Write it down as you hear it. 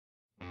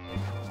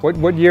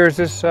What year is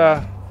this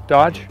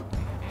Dodge?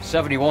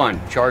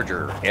 71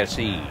 Charger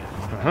SE.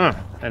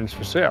 And it's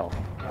for sale.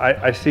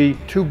 I see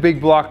two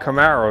Big-Block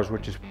Camaros,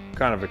 which is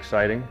kind of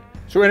exciting.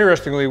 So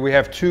interestingly, we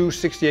have two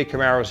 68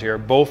 Camaros here,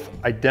 both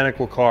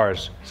identical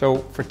cars. So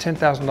for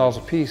 $10,000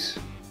 a piece,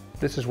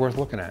 this is worth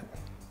looking at.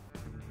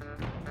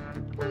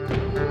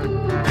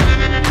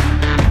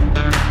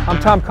 I'm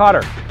Tom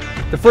Cotter.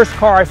 The first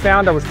car I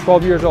found, I was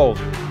 12 years old.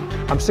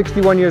 I'm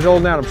 61 years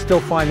old now and I'm still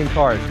finding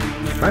cars.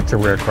 That's a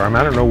rare car.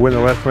 I don't know when the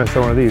last time I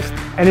saw one of these.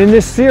 And in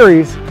this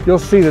series, you'll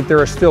see that there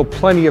are still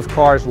plenty of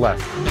cars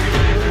left.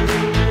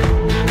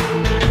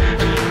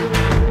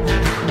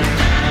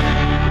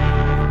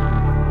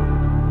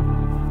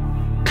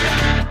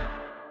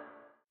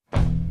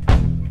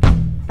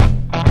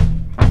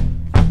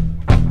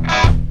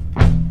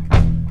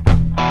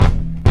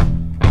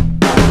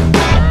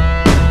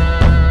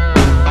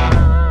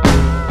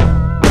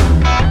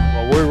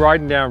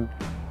 Riding down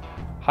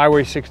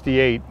Highway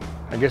 68,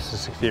 I guess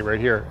it's 68 right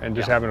here, and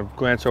just having a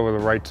glance over the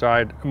right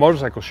side. A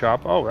motorcycle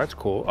shop, oh, that's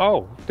cool.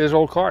 Oh, there's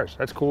old cars,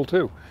 that's cool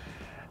too.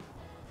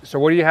 So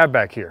what do you have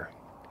back here?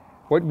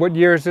 What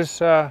year is this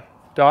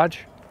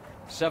Dodge?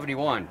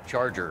 71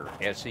 Charger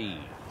SE.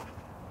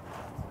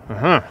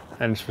 And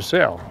it's for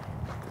sale.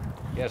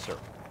 Yes, sir.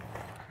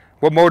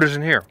 What motor's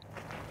in here?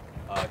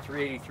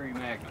 383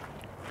 Magnum.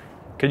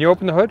 Can you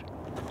open the hood?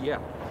 Yeah.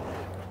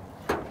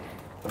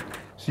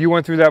 So you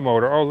went through that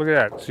motor. Oh, look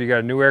at that. So you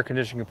got a new air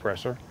conditioning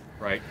compressor.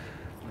 Right.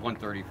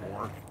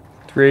 134.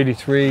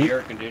 383. The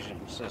air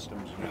conditioning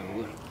system's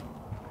new.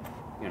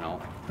 You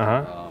know.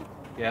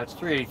 Yeah, it's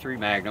 383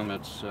 Magnum.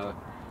 It's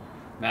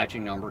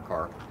matching number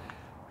car.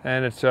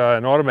 And it's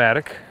an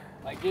automatic.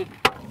 I did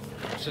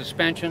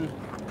suspension,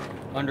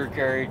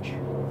 undercarriage,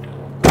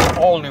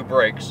 all new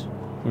brakes.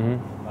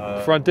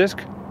 Front disc?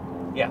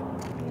 Yeah.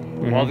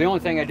 Well, the only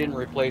thing I didn't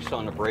replace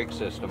on the brake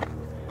system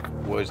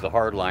was the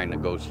hard line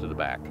that goes to the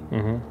back.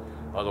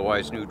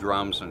 Otherwise, new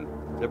drums and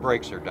the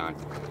brakes are done.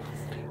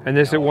 And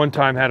this at one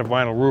time had a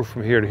vinyl roof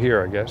from here to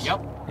here, I guess.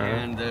 Yep.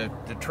 And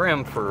the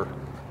trim for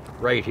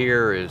right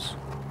here is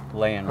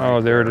laying right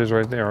Oh, there it is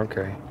right there,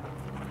 okay.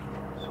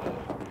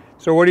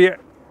 So what do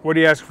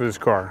you ask for this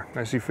car?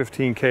 I see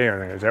 15K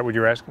or anything. Is that what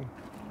you're asking?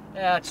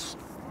 That's,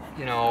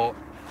 you know,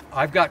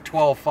 I've got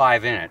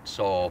 12.5 in it,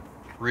 so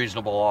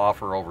reasonable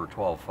offer over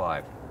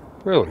 12.5.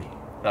 Really?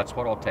 That's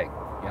what I'll take,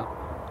 yeah.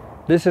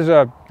 This is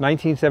a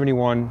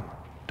 1971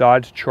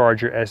 Dodge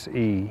Charger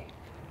SE.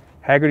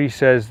 Hagerty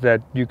says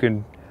that you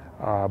can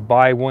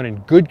buy one in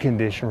good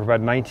condition for about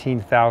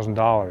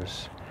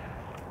 $19,000.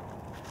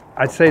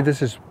 I'd say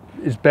this is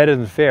better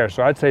than fair,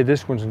 so I'd say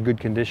this one's in good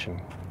condition.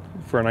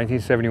 For a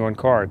 1971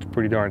 car, it's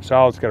pretty darn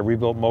solid. It's got a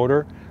rebuilt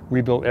motor,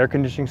 rebuilt air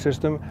conditioning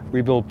system,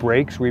 rebuilt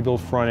brakes,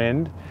 rebuilt front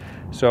end.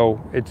 So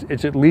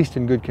it's at least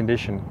in good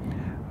condition.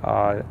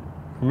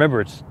 Remember,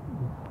 it's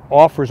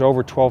offers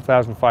over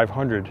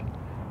 $12,500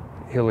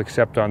 he'll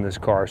accept on this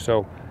car.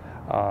 So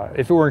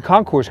if it were in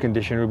concours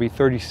condition, it would be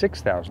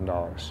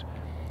 $36,000.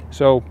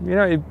 So, you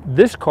know,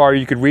 this car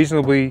you could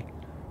reasonably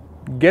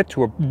get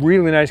to a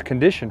really nice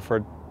condition for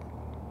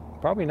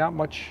probably not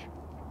much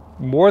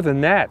more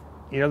than that.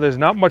 You know, there's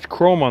not much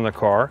chrome on the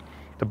car.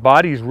 The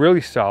body's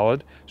really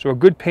solid. So a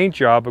good paint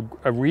job,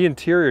 a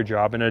re-interior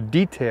job, and a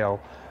detail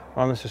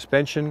on the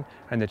suspension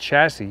and the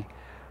chassis,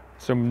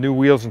 some new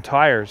wheels and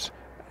tires.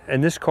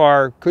 And this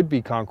car could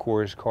be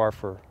concours car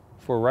for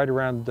right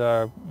around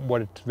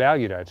what it's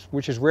valued at,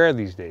 which is rare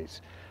these days.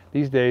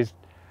 These days,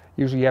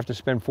 usually you have to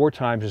spend 4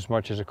 times as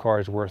much as a car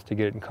is worth to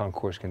get it in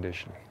concours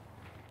condition.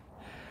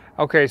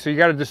 Okay, so you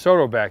got a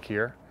DeSoto back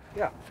here.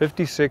 Yeah.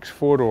 56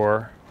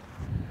 4-door.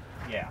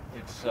 Yeah,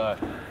 it's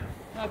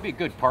that'd be a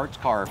good parts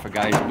car if a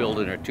guy's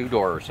building a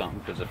 2-door or something,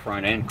 because the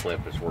front end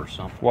clip is worth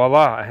something.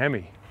 Voila, a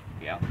Hemi.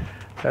 Yeah.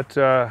 That's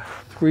a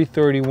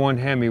 331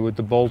 Hemi with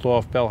the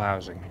bolt-off bell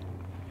housing.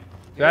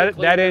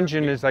 That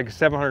engine is like a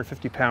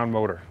 750-pound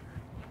motor.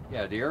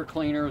 Yeah, the air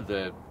cleaner,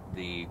 the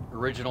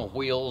original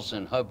wheels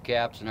and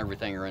hubcaps and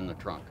everything are in the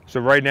trunk.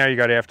 So right now you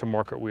got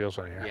aftermarket wheels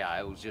on here. Yeah,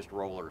 it was just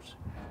rollers.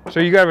 So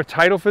you got a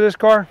title for this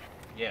car?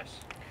 Yes.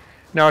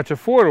 Now it's a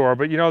 4-door,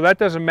 but you know that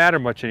doesn't matter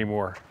much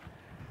anymore.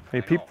 I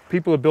mean,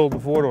 people are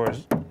building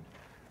 4-doors.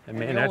 And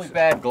man, the only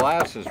bad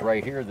glass is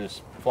right here,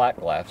 this flat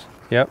glass.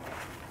 Yep.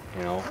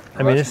 You know,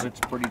 the rest of it's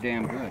pretty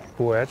damn good.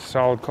 Boy, that's a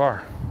solid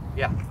car.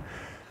 Yeah.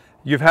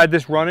 You've had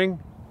this running?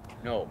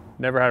 No.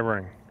 Never had it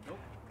running. Nope.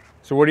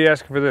 So what are you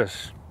asking for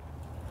this?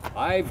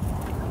 I've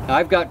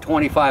got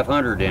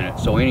 2,500 in it,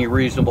 so any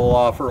reasonable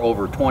offer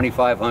over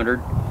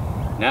 2,500.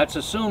 That's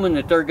assuming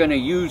that they're going to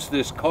use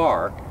this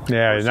car.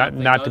 Yeah,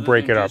 not to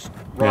break it up.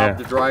 Rob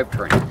the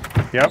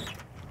drivetrain. Yep.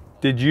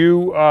 Did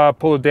you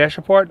pull the dash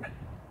apart?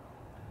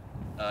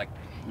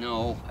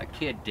 No, a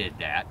kid did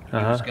that. He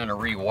was going to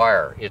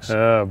rewire.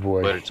 Oh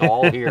boy! But it's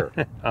all here.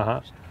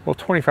 Well,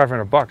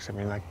 $2,500. I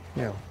mean, like,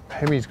 you know,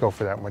 Hemis go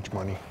for that much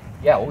money.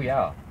 Yeah. Oh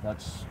yeah.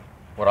 That's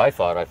what I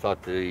thought. I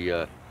thought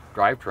the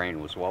drivetrain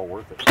was well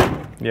worth it.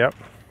 Yep.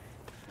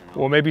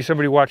 Well, maybe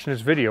somebody watching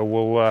this video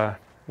will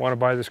want to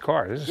buy this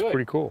car. This is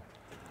pretty cool.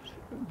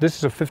 This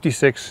is a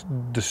 56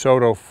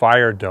 DeSoto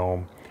Fire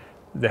Dome.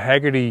 The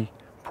Hagerty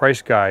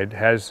price guide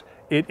has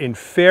it in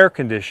fair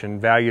condition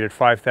valued at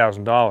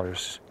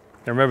 $5,000.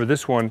 Now remember,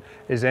 this one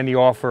is any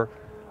offer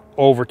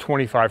over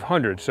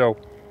 $2,500. So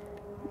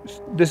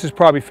this is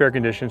probably fair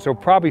condition. So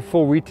probably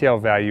full retail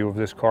value of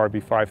this car would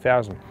be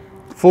 $5,000.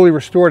 Fully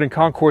restored in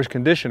concours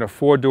condition, a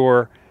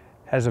 4-door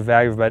has a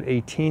value of about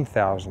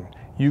 $18,000.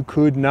 You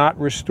could not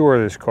restore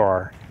this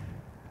car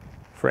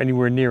for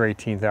anywhere near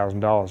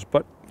 $18,000.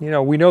 But you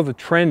know, we know the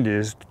trend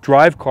is to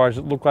drive cars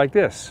that look like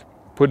this.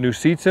 Put new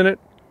seats in it,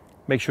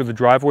 make sure the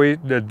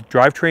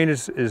drivetrain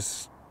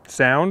is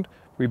sound,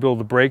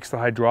 rebuild the brakes, the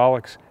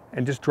hydraulics,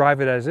 and just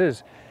drive it as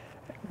is.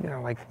 You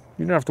know, like,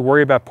 you don't have to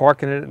worry about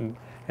parking it in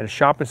a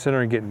shopping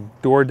center and getting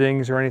door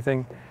dings or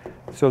anything.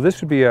 So this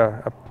would be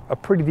a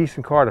pretty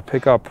decent car to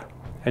pick up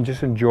and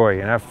just enjoy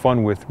and have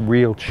fun with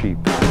real cheap.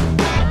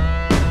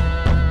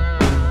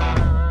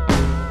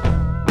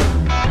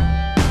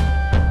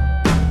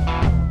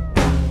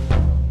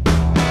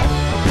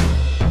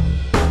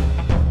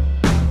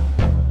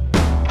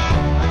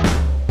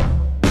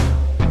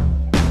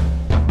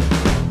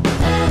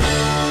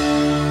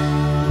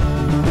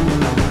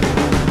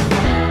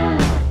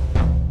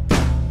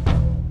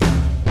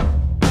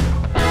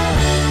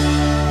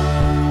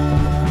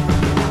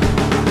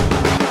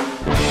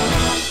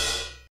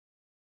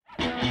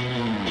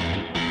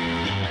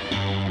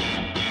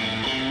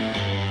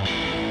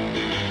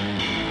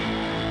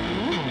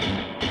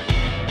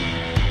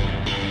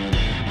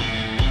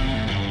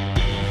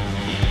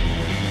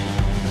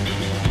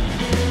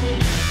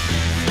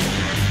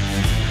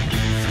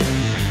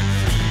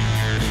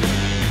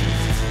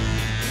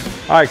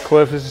 Hi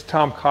Cliff, this is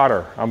Tom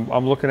Cotter.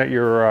 I'm looking at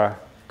your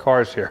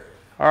cars here.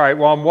 All right,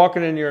 well I'm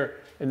walking in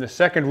the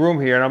second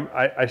room here, and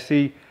I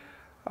see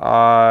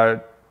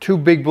two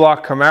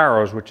Big-Block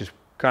Camaros, which is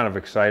kind of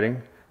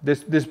exciting.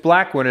 This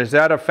black one, is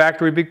that a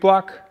factory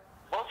Big-Block?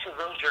 Both of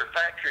those are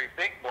factory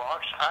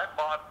Big-Blocks. I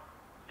bought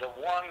the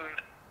one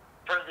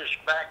furthest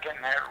back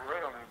in that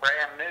room,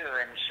 brand new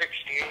in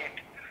 '68,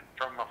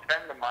 from a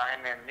friend of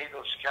mine in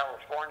Needles,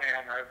 California,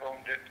 and I've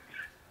owned it.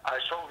 I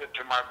sold it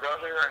to my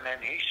brother, and then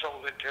he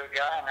sold it to a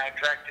guy, and I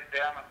tracked it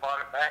down and bought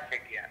it back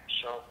again.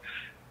 So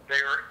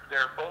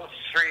they're both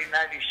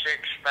 396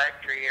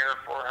 factory Air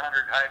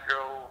 400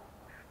 hydro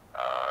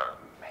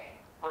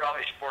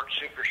Raleigh Sport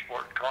Super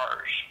Sport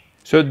cars.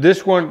 So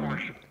this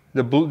one,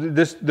 the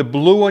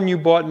blue one you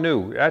bought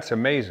new. That's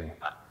amazing.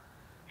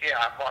 Yeah,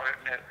 I bought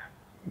it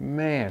new.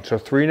 Man, so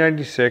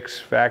 396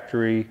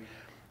 factory,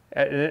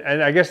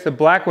 and I guess the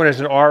black one is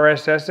an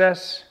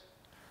RSSS.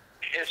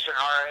 It's an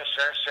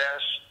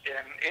RSSS,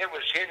 and it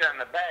was hid on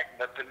the back,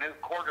 but the new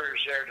quarter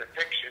is there to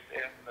fix it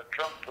in the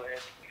trunk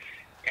lid.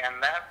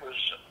 And that was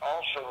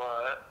also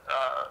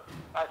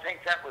I think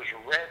that was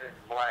red and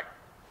black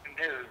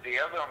new. The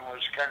other one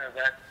was kind of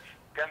that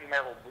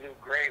gunmetal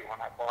blue-gray when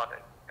I bought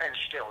it, and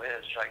still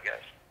is, I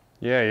guess.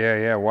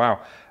 Yeah.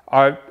 Wow.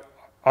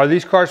 Are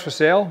these cars for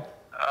sale?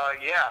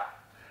 Yeah.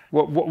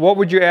 What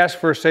would you ask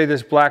for, say,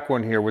 this black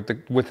one here with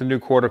the new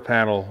quarter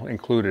panel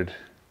included?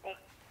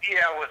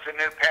 Yeah, with the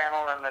new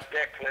panel and the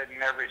deck lid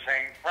and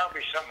everything,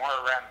 probably somewhere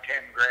around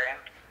 10 grand.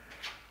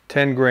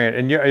 10 grand,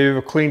 and you have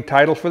a clean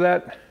title for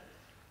that?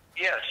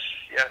 Yes.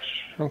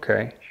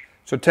 Okay,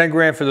 so 10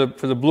 grand for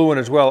the blue one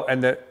as well,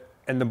 and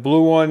the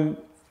blue one,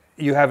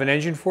 you have an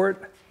engine for it?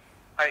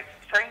 I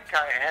think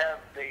I have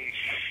the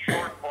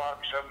short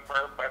block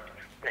somewhere, but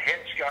the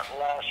head's got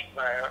lost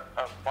by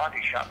a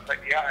body shop. But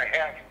yeah,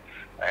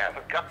 I have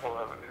a couple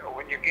of.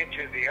 When you get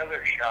to the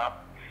other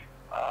shop,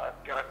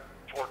 got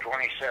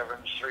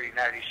 427s,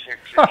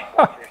 396s,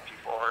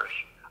 454s.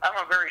 I'm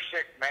a very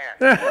sick man.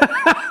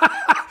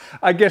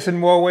 I guess in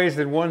more ways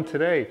than one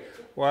today.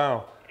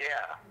 Wow.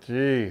 Yeah.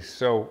 Geez.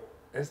 So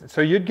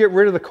you'd get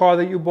rid of the car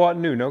that you bought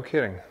new? No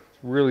kidding.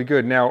 Really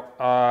good.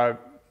 Now,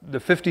 the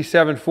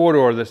 57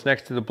 4-door that's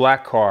next to the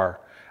black car,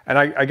 and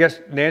I guess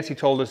Nancy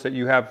told us that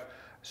you have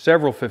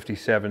several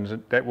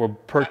 57s that were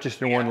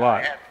purchased in one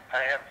lot. I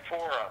have 4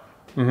 of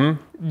them.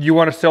 Mm-hmm. You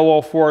want to sell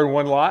all 4 in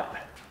one lot?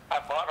 I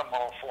bought them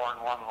all 4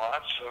 in one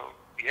lot, so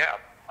yeah,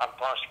 I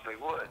possibly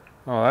would.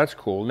 Oh, that's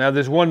cool. Now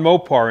there's one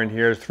Mopar in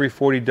here, a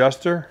 340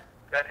 Duster.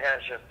 That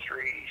has a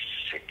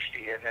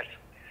 360 in it.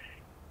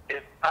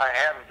 I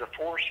have the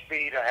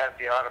 4-speed, I have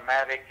the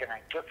automatic, and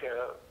I took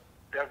a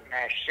Doug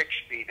Nash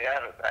 6-speed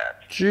out of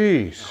that.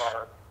 Jeez.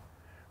 Car.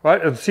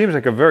 Well, it seems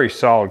like a very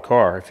solid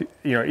car, if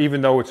you know,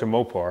 even though it's a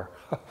Mopar.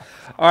 All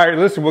right,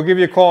 listen, we'll give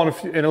you a call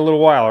in a little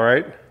while, all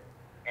right?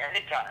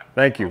 Anytime.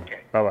 Thank you.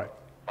 Okay. Bye-bye.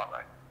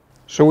 Bye-bye.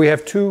 So we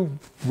have 2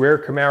 rare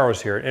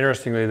Camaros here.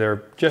 Interestingly,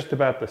 they're just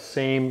about the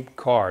same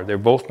car. They're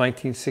both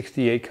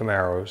 1968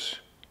 Camaros.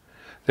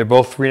 They're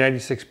both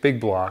 396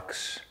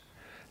 Big-Blocks.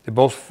 They're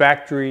both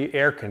factory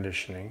air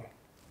conditioning.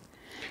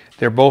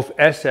 They're both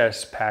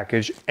SS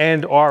package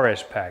and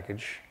RS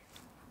package.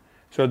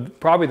 So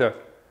probably the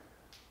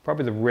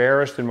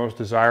rarest and most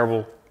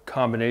desirable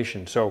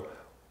combination. So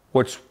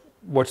what's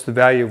the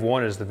value of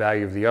one is the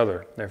value of the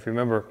other. Now, if you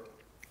remember,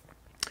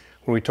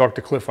 when we talked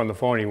to Cliff on the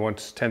phone, he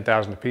wants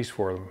 $10,000 a piece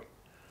for them.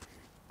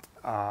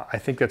 I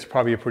think that's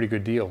probably a pretty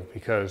good deal,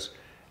 because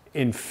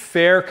in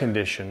fair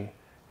condition,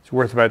 it's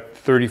worth about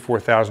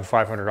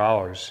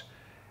 $34,500.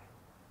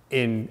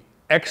 In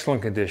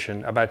excellent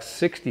condition, about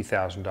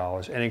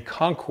 $60,000, and in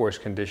concourse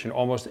condition,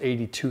 almost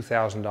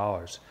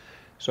 $82,000.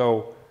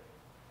 So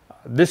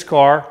this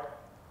car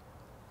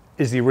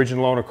is the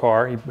original owner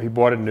car. He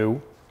bought it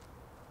new.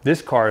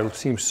 This car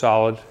seems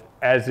solid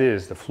as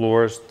is. The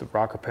floors, the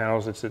rocker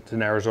panels, it's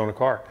an Arizona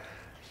car.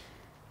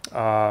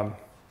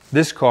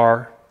 This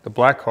car, the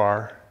black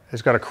car,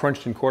 has got a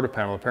crunched in quarter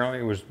panel. Apparently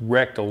it was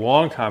wrecked a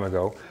long time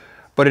ago,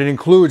 but it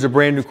includes a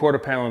brand new quarter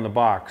panel in the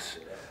box.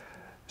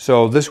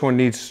 So this one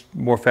needs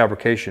more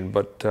fabrication,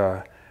 but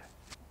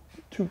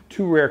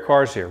two rare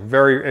cars here.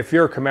 If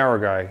you're a Camaro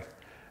guy,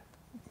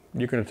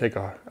 you're going to take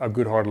a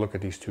good hard look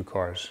at these two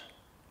cars.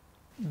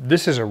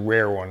 This is a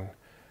rare one,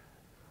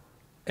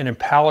 an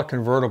Impala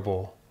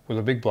convertible with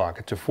a big block.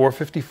 It's a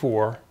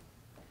 454,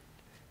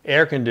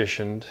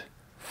 air-conditioned,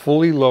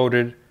 fully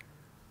loaded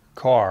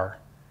car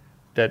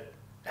that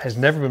has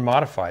never been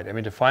modified. I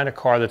mean, to find a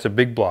car that's a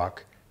big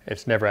block,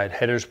 it's never had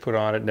headers put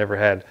on it, never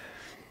had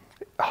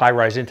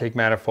high-rise intake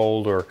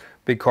manifold or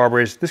big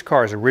carburetors. This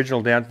car is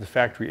original down to the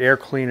factory air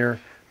cleaner,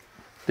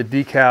 the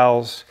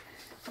decals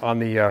on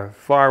the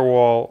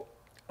firewall,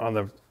 on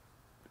the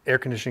air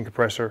conditioning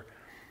compressor.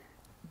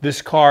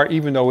 This car,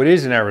 even though it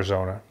is in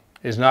Arizona,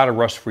 is not a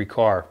rust-free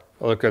car.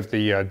 Look at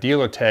the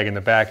dealer tag in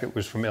the back, it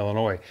was from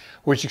Illinois,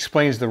 which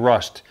explains the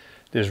rust.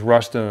 There's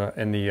rust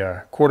in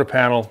the quarter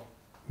panel,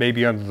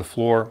 maybe under the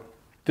floor.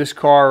 This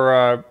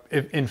car,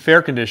 in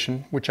fair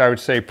condition, which I would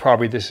say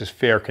probably this is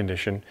fair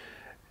condition,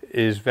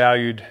 is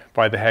valued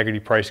by the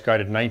Hagerty price guide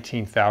at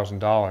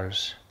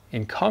 $19,000.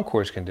 In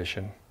concourse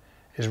condition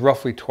is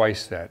roughly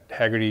twice that.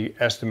 Hagerty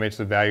estimates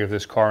the value of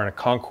this car in a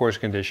concourse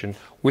condition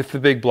with the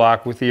big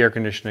block, with the air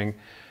conditioning,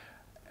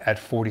 at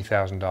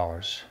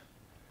 $40,000.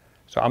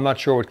 So I'm not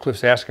sure what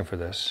Cliff's asking for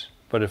this,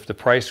 but if the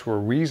price were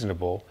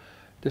reasonable,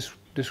 this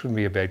wouldn't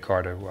be a bad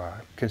car to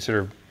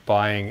consider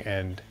buying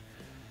and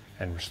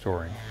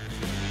restoring.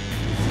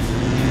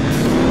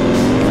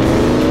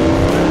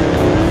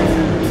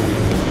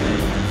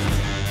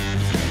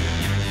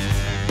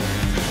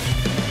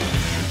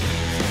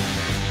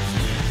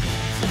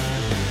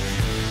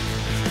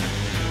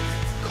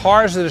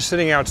 Cars that are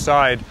sitting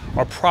outside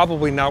are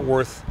probably not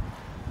worth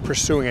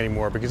pursuing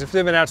anymore, because if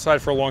they've been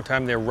outside for a long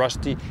time, they're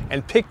rusty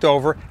and picked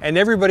over, and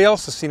everybody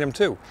else has seen them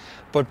too.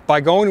 But by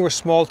going to a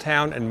small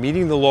town and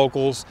meeting the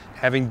locals,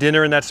 having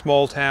dinner in that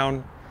small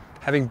town,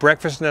 having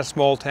breakfast in that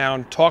small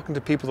town, talking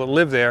to people that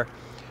live there,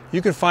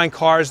 you can find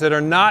cars that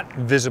are not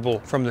visible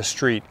from the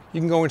street.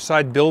 You can go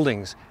inside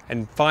buildings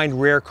and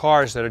find rare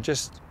cars that are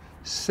just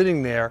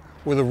sitting there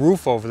with a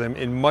roof over them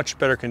in much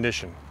better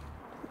condition.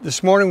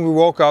 This morning we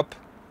woke up,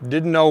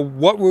 didn't know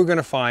what we were going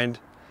to find.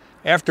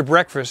 After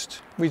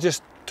breakfast, we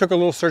just took a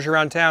little search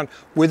around town.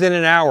 Within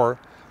an hour,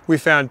 we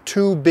found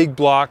two big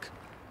block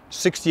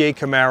 68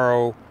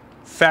 Camaro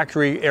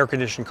factory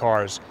air-conditioned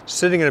cars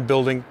sitting in a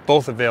building,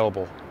 both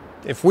available.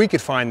 If we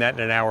could find that in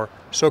an hour,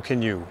 so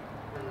can you.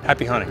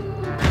 Happy hunting.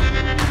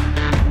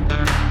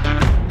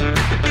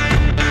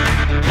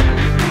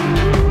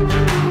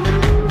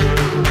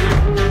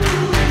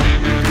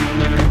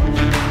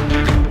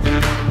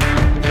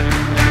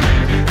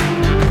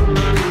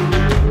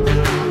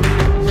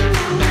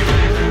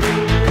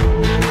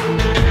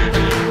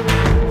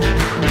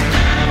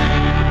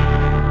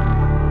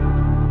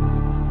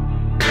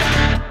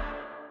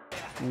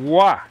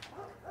 Wow.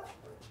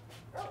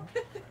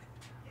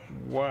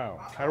 Wow.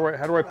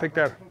 How do I pick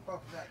that?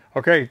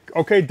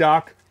 Okay,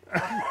 Doc.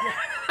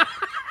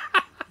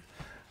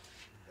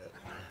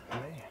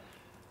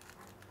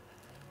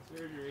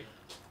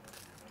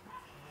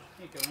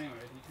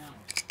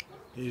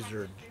 These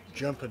are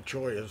jumping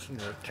choias and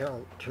they're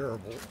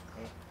terrible.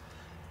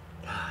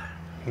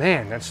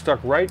 Man, that stuck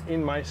right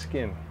in my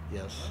skin.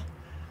 Yes.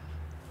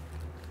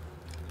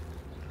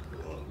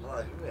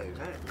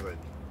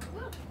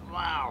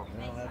 Wow.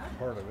 Well, that's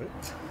part of it.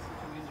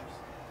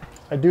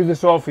 I do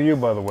this all for you,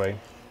 by the way.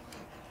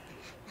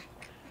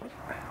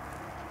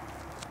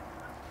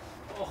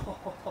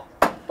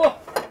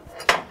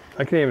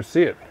 I can't even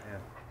see it. Yeah.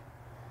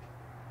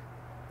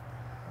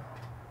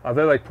 Are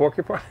they like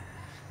porcupine?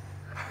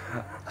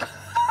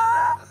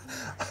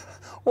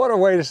 What a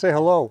way to say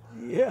hello.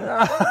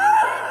 Yeah.